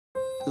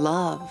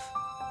love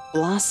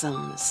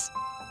blossoms.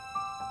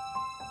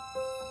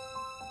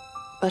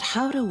 But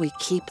how do we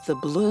keep the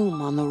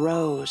bloom on the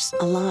rose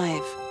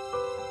alive?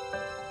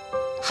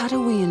 How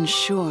do we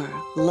ensure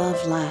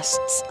love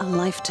lasts a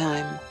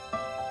lifetime?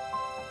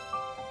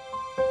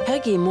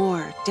 Peggy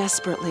Moore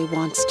desperately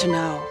wants to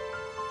know.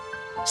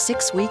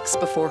 6 weeks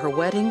before her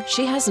wedding,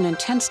 she has an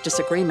intense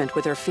disagreement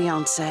with her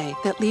fiancé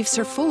that leaves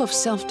her full of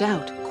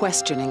self-doubt,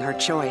 questioning her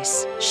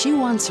choice. She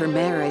wants her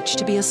marriage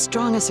to be as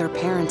strong as her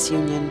parents'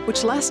 union,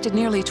 which lasted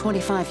nearly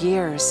 25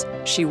 years.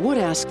 She would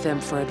ask them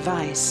for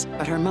advice,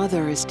 but her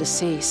mother is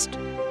deceased,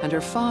 and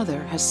her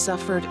father has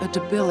suffered a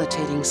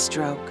debilitating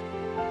stroke.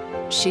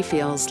 She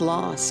feels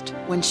lost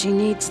when she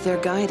needs their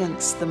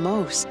guidance the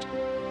most,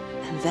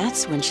 and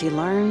that's when she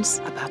learns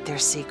about their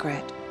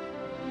secret.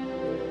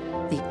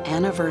 The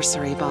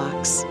anniversary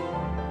box.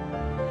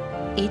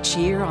 Each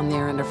year on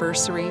their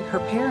anniversary, her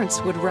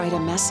parents would write a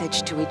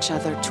message to each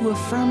other to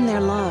affirm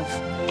their love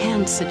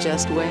and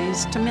suggest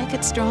ways to make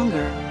it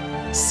stronger,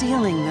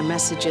 sealing the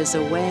messages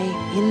away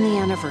in the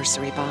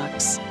anniversary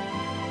box.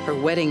 Her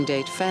wedding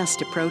date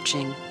fast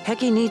approaching,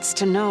 Peggy needs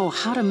to know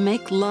how to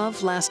make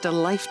love last a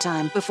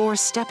lifetime before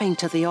stepping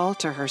to the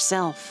altar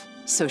herself.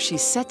 So she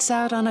sets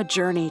out on a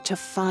journey to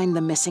find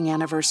the missing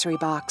anniversary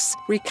box,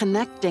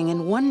 reconnecting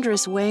in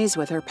wondrous ways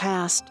with her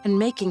past and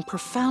making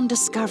profound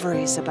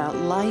discoveries about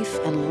life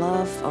and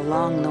love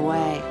along the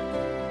way.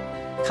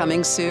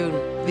 Coming soon,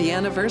 The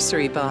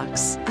Anniversary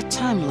Box, a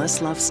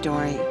timeless love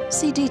story.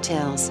 See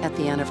details at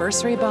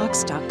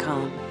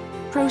theanniversarybox.com.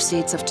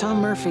 Proceeds of Tom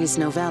Murphy's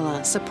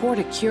novella support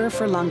a cure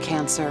for lung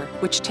cancer,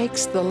 which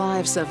takes the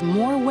lives of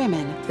more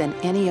women than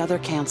any other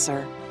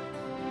cancer.